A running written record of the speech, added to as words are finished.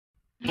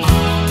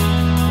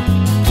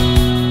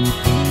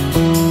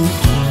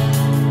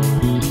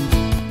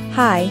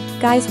Hi,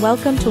 guys,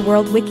 welcome to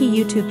World Wiki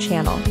YouTube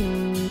channel.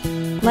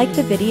 Like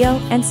the video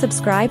and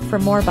subscribe for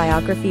more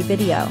biography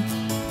video.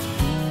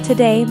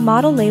 Today,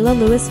 model Leila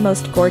Lewis,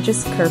 most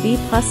gorgeous curvy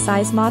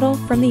plus-size model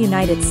from the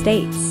United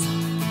States.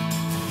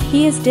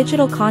 He is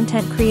digital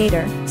content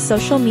creator,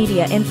 social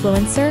media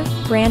influencer,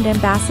 brand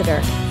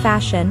ambassador,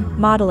 fashion,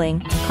 modeling,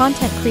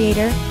 content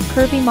creator,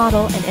 curvy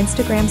model and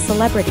Instagram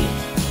celebrity.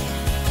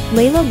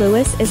 Leila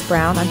Lewis is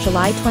born on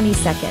July 22,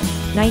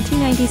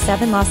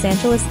 1997, Los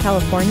Angeles,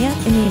 California,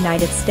 in the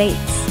United States.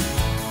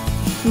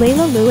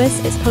 Leila Lewis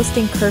is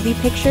posting curvy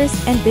pictures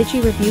and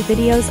veggie review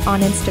videos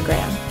on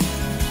Instagram.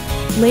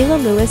 Leila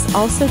Lewis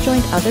also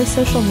joined other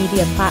social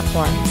media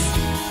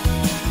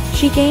platforms.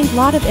 She gained a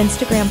lot of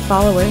Instagram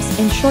followers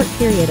in short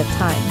period of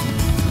time.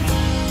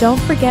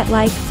 Don't forget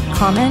like,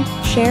 comment,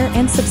 share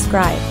and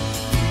subscribe.